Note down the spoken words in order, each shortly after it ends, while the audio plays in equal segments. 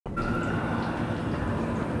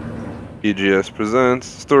EGS presents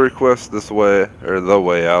story quest this way, or the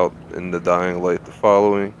way out in the Dying Light the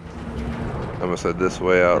following. I almost said this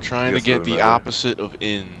way out. We're trying to get the opposite of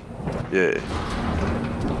in. Yeah.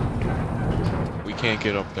 We can't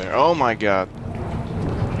get up there. Oh my god.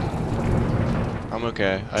 I'm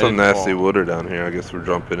okay. Some nasty water down here. I guess we're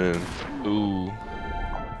jumping in. Ooh.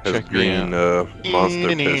 Has Check green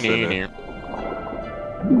monster piss in it.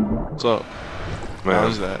 What's up? Man,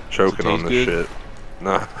 how's that? Choking on this shit.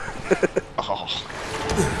 Nah. Oh.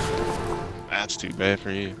 That's too bad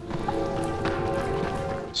for you.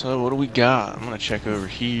 So what do we got? I'm gonna check over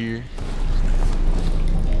here.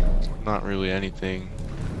 Not really anything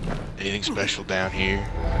special down here.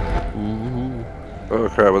 Ooh. Oh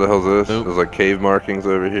crap, what the hell's this? Nope. There's like cave markings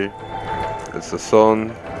over here. It's the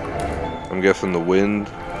sun. I'm guessing the wind.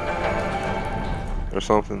 Or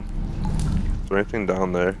something. Is there anything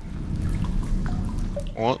down there?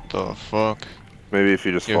 What the fuck? Maybe if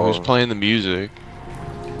you just Yeah, follow. who's playing the music?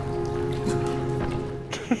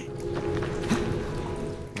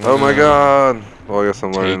 Oh my god! Well, I guess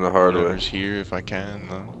I'm learning the hard way. Whatever's here if I can,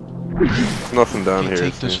 though. There's nothing down here.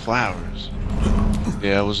 Take those flowers.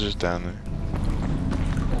 Yeah, I was just down there.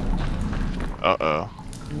 Uh-oh.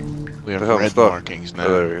 We have red markings now.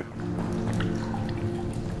 Oh, there we go.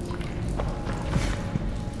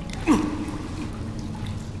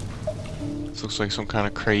 This looks like some kind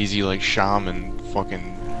of crazy, like, shaman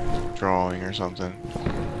fucking drawing or something.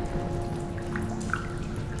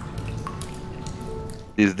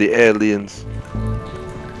 These the aliens.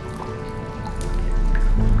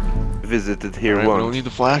 Visited here Right, we don't once. need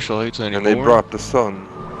the flashlights anymore. And they brought the sun.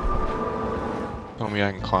 Tell me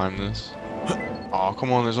I can climb this. Oh,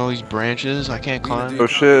 come on, there's all these branches. I can't climb. Oh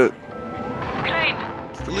shit.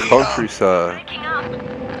 It's the countryside.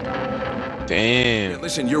 Damn. Yeah,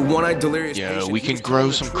 listen, you're one-eyed delirious. Yeah, we can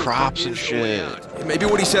grow some crops and shit. Maybe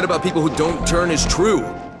what he said about people who don't turn is true.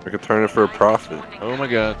 We could turn it for a profit. Oh my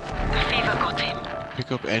god.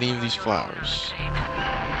 Pick up any of these flowers.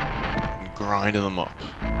 And grind them up.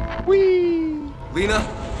 Whee! Lena?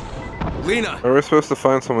 Lena! Are we supposed to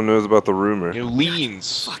find someone who knows about the rumor? Yo,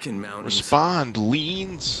 Leans. Fucking mountains. Respond,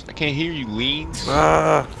 Leans. I can't hear you, Leans.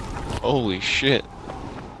 Ah! Holy shit.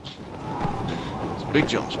 It's big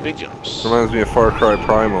jumps, big jumps. Reminds me of Far Cry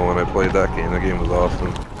Primal when I played that game. That game was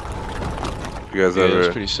awesome. You guys Yeah, ever?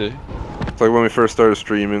 it's pretty sick. It's like when we first started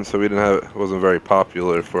streaming, so we didn't have it wasn't very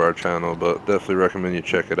popular for our channel, but definitely recommend you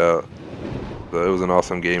check it out. So it was an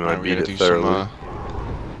awesome game, and I beat it thoroughly.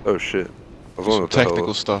 Oh shit! I was some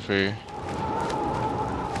technical stuff here.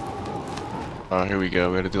 Oh, here we go.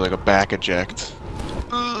 We had to do like a back eject.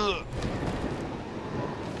 Ugh.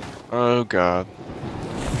 Oh god.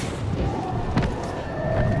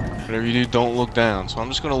 Whatever you do, don't look down. So I'm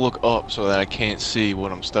just gonna look up so that I can't see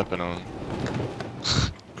what I'm stepping on.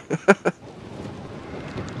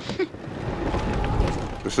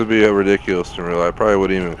 This would be ridiculous in real life. I probably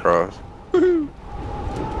wouldn't even cross.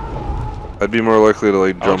 I'd be more likely to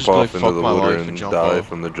like jump off into the water and die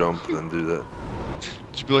from the jump than do that.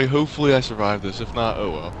 Just be like, hopefully I survive this. If not,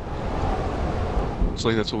 oh well. Looks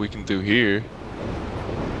like that's what we can do here.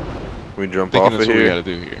 Can we jump off of that's here? What we gotta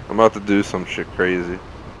do here. I'm about to do some shit crazy.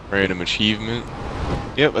 Random achievement.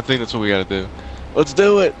 Yep, I think that's what we gotta do. Let's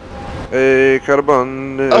do it! Hey,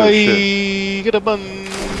 Carabunde! Hey, Carabunde!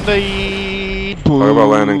 Talk about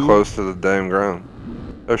landing close to the damn ground.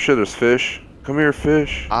 Oh shit, there's fish. Come here,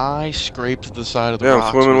 fish. I scraped the side of the rocks. Yeah,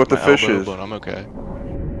 I'm swimming with the fishes. But I'm okay.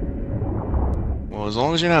 Well, as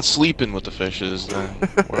long as you're not sleeping with the fishes, then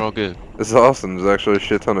we're all good. This is awesome. There's actually a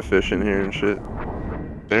shit ton of fish in here and shit.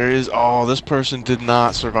 There is. Oh, this person did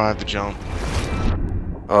not survive the jump.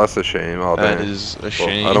 Oh, that's a shame. Oh, that damn. is a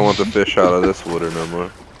shame. I don't want the fish out of this water no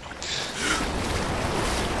more.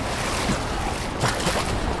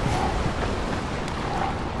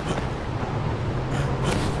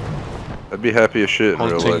 I'd be happy as shit in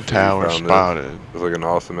real life. Hunting tower spotted. It's like an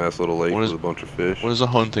awesome ass little lake with a bunch of fish. What is a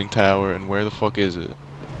hunting tower and where the fuck is it?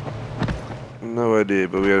 No idea,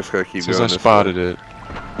 but we just gotta keep going. Since I spotted it.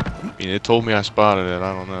 I mean, it told me I spotted it.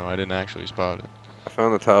 I don't know. I didn't actually spot it. I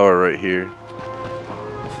found the tower right here.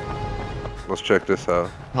 Let's check this out.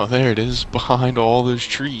 Oh, there it is, behind all those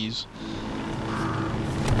trees.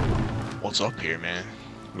 What's up here, man?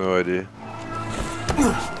 No idea.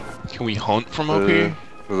 Can we hunt from up here?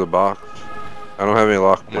 There's a box. I don't have any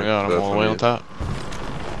lockpicks. Oh my god, I'm all the way on top.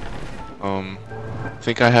 I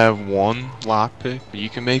think I have one lockpick, but you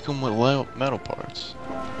can make them with metal parts.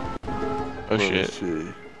 Oh shit.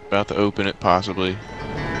 About to open it, possibly.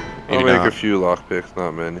 I'll make a few lockpicks,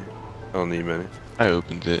 not many. I don't need many. I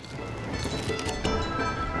opened it.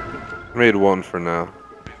 Made one for now.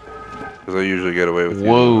 Because I usually get away with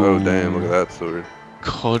Whoa. using. Oh damn! Look at that sword.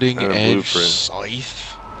 Cutting edge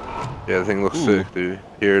scythe. Yeah, the thing looks sick, dude.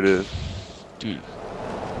 Here it is. Dude.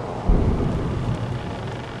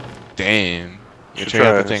 Damn. You should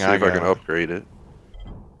try to see if I can upgrade it.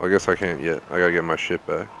 Well, I guess I can't yet. I gotta get my shit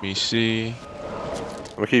back. Let me see.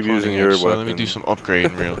 I'm gonna keep using your weapon. Let me do some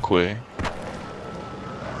upgrading real quick.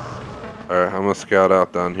 Alright, I'm gonna scout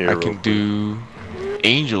out down here. I can do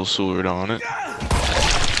angel sword on it.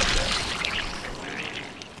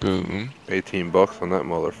 Boom. $18 on that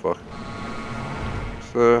motherfucker.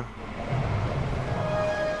 So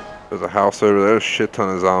there's a house over there. There's a shit ton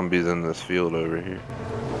of zombies in this field over here.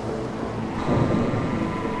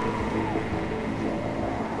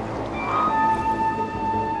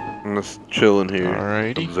 I'm just chilling here,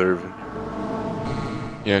 alrighty. Observing.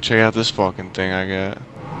 Yeah, check out this fucking thing I got.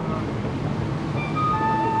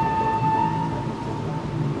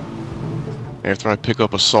 After I pick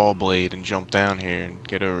up a saw blade and jump down here and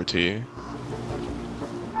get over to you.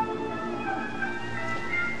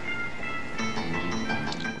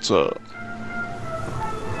 What's up?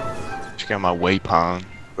 Check out my waypond.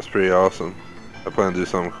 That's pretty awesome. I plan to do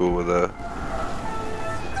something cool with that.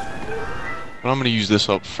 But I'm gonna use this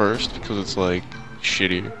up first because it's like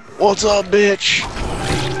shittier. What's up, bitch?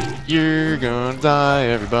 You're gonna die,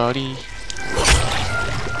 everybody.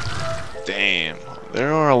 Damn.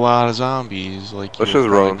 There are a lot of zombies, like you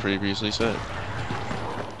previously said.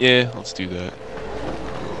 Yeah, let's do that.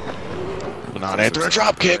 But not after a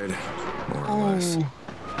drop kick. Ooh.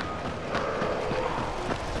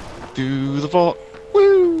 Do the vault.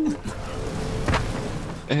 Woo!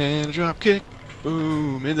 And a drop kick.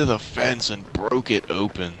 Boom! Into the fence and broke it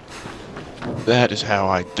open. That is how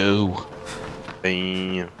I do.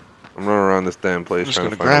 Damn. I'm running around this damn place I'm just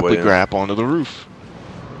trying to find a way in. grab onto the roof.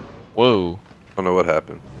 Whoa. I don't know what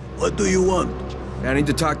happened. What do you want? I need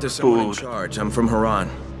to talk to someone in charge. I'm from Haran.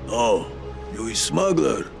 Oh, you a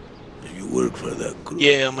smuggler? You work for that group?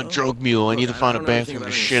 Yeah, I'm a drug mule. I need to find a bathroom to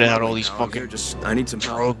shit out all these fucking I need some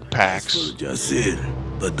drug packs. Jasir,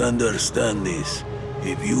 but understand this.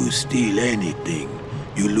 If you steal anything,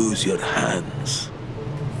 you lose your hands.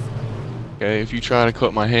 Okay, if you try to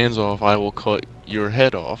cut my hands off, I will cut your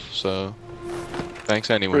head off, so... Thanks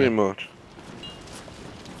anyway. Pretty much.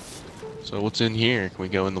 So what's in here? Can we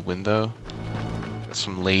go in the window? Got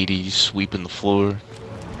some ladies sweeping the floor.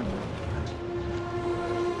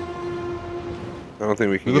 I don't think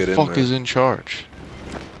we can get in there. Who the fuck is in charge?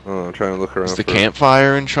 Oh, I'm trying to look around. Is the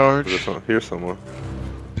campfire in charge? Here's someone.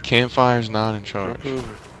 The campfire's not in charge.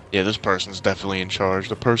 Yeah, this person's definitely in charge.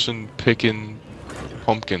 The person picking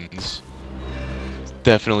pumpkins is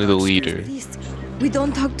definitely the leader. Please, we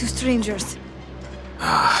don't talk to strangers.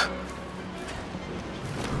 I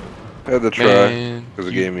had to try, because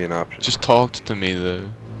it gave me an option. Just talked to me, though.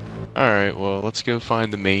 Alright, well, let's go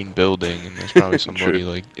find the main building, and there's probably somebody,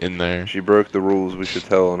 like, in there. She broke the rules, we should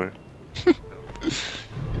tell on her.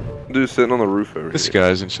 Dude sitting on the roof over here. This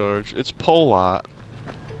guy's in charge. It's Polot.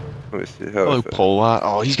 Let me see how. Hello, Polot.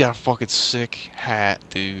 Oh, he's got a fucking sick hat,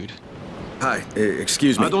 dude. Hi,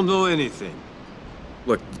 excuse me. I don't know anything.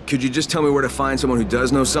 Look, could you just tell me where to find someone who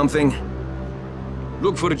does know something?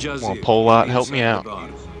 Look for Jasir. Come on, Polot, help me out.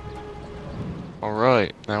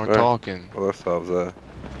 Alright, now we're talking. Well, that solves that.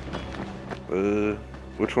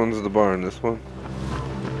 Which one's the barn? This one?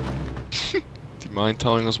 Do you mind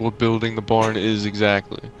telling us what building the barn is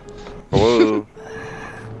exactly? Hello?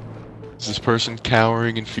 Is this person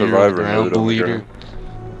cowering in fear of the ground leader?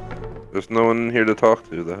 There's no one here to talk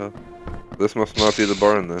to, the hell? This must not be the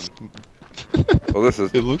barn then. Well, this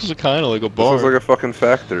is... It looks kind of like a barn. This looks like a fucking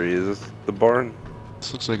factory. Is this the barn?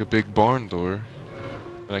 This looks like a big barn door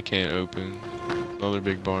that I can't open. Another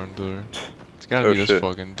big barn door. It's gotta be this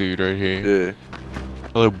fucking dude right here. Yeah.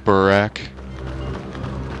 Hello, Burak.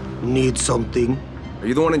 Need something? Are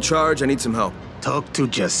you the one in charge? I need some help. Talk to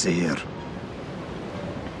Jasir.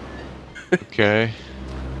 Okay.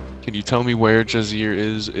 Can you tell me where Jasir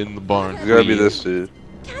is in the barn? It's gotta be this dude.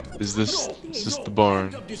 Is this the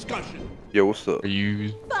barn? Yo, what's up? Are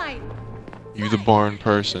you the barn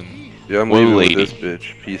person? Yeah, I'm leaving with this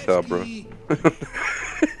bitch. Peace out, bro.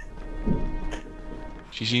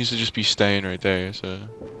 She seems to just be staying right there, so...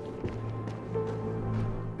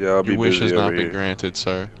 Yeah, I'll be busy. Your wish has not been here. granted,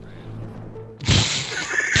 sir.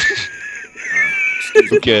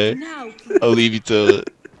 Okay. I'll leave you to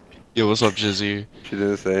it. Yo, what's up, Jasir? She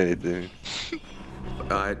didn't say anything. Here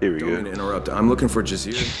we go. Don't mean to interrupt. I'm looking for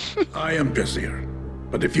Jasir. I am Jasir.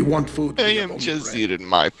 But if you want food... I am Jasir,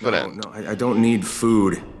 my friend. No, I don't need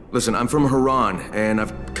food. Listen, I'm from Haran, and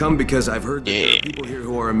I've come because I've heard that there are people here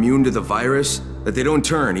who are immune to the virus, that they don't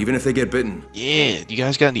turn, even if they get bitten. Yeah, you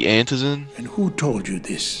guys got any Antizin? And who told you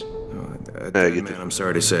this? Man, I'm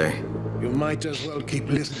sorry to say. You might as well keep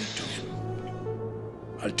listening to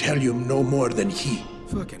him. I'll tell you no more than he.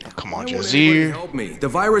 Fucking come on, Why won't Jazir. anybody help me. The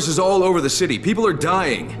virus is all over the city. People are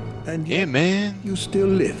dying. And Yeah, man. you still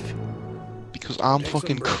live. Because I'm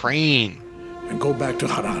fucking Crane. And go back to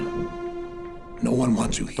Haran. No one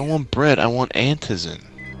wants you I here. don't want bread, I want Antizin.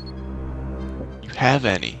 You have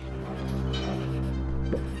any?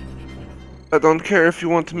 I don't care if you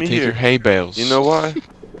want me Take here. your hay bales. You know why?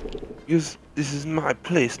 Because this is my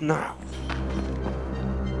place now.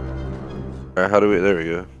 Alright, how do we... There we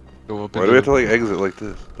go. Go up Why do we have to, like, exit like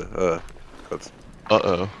this? That's...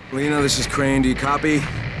 Uh-oh. Lena, this is Crane. Do you copy?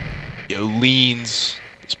 Yo, Leans.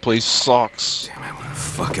 This place sucks. Damn it, what a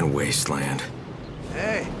fucking wasteland.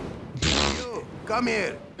 Hey, you, come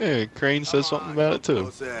here. Yeah, Crane says something about it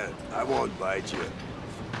too. I won't bite you.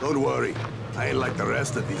 Don't worry, I ain't like the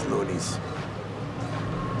rest of these loonies.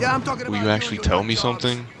 Yeah, I'm talking about. Will you actually tell me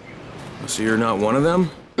something? So you're not one of them?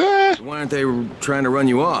 Eh. Why aren't they trying to run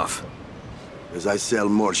you off? Because I sell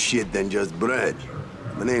more shit than just bread.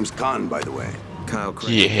 My name's Khan, by the way. Kyle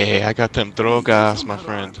Crane. Yeah, I got them drogas, my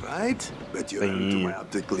friend. Right? Bet you're into my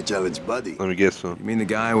optically challenged buddy. Let me guess some. You mean the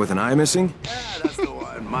guy with an eye missing? Yeah, that's the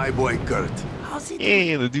one. My boy Kurt. How's he doing?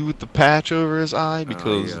 Yeah, the dude with the patch over his eye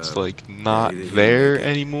because it's like not there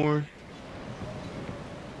anymore.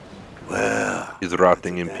 Well, He's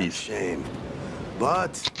rotting in damn peace. shame.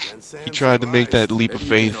 But He tried to make that leap of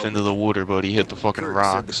faith into the water, but he hit the fucking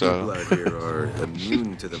rock, so... People out here are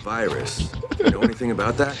immune to the virus. You know anything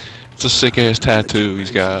about that? It's a sick-ass tattoo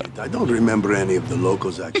he's got. I don't remember any of the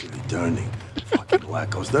locals actually turning. Fucking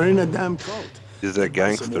wackos. They're in a damn cult. He's that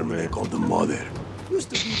gangster, Someone they man. call the mother.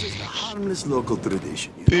 Used to be just a harmless local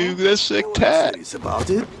tradition, you Dude, know? that's sick No one tat. serious about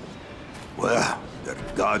it. Well, they're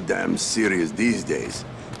goddamn serious these days.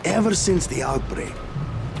 Ever since the outbreak.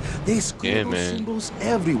 They scribble man. symbols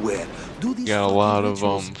everywhere. Do these Got a lot of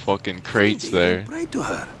rituals. fucking crates They there. pray to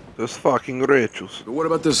her. Those fucking Rachels. But what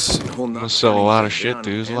about this whole I'm gonna sell a lot of shit,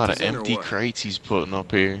 dude. There's a lot of empty crates he's putting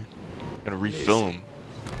up here. Gonna refill them.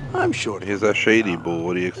 I'm sure. He's that shady bull.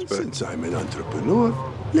 What do you expect? Since I'm an entrepreneur,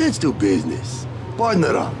 let's do business.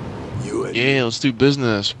 Partner up. You and Yeah, let's do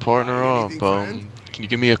business. Partner up. Can you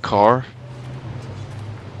give me a car?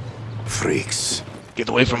 freaks. Get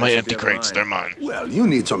away from my empty crates. They're mine. Well, you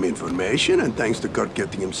need some information, and thanks to Kurt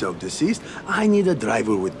getting himself deceased, I need a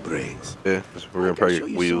driver with brains. Yeah, we're gonna I can probably show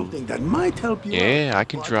get you wheels. something that might help you. Yeah, out, I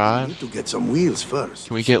can but drive. you need to get some wheels first.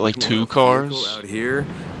 Can we get like 2 cars? Out here?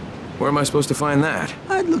 Where am I supposed to find that?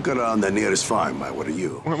 I'd look around the nearest farm. If I were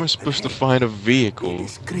you. Where am I supposed to find a Be vehicle?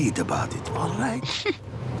 discreet about it, all right?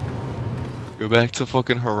 Go back to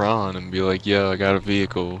fucking Haran and be like, yo, I got a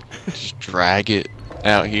vehicle. Just drag it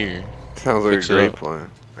out here. Sounds like Fix a it great up.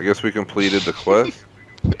 plan. I guess we completed the quest.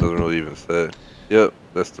 Doesn't really even say. Yep,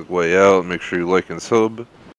 that's the way out. Make sure you like and sub.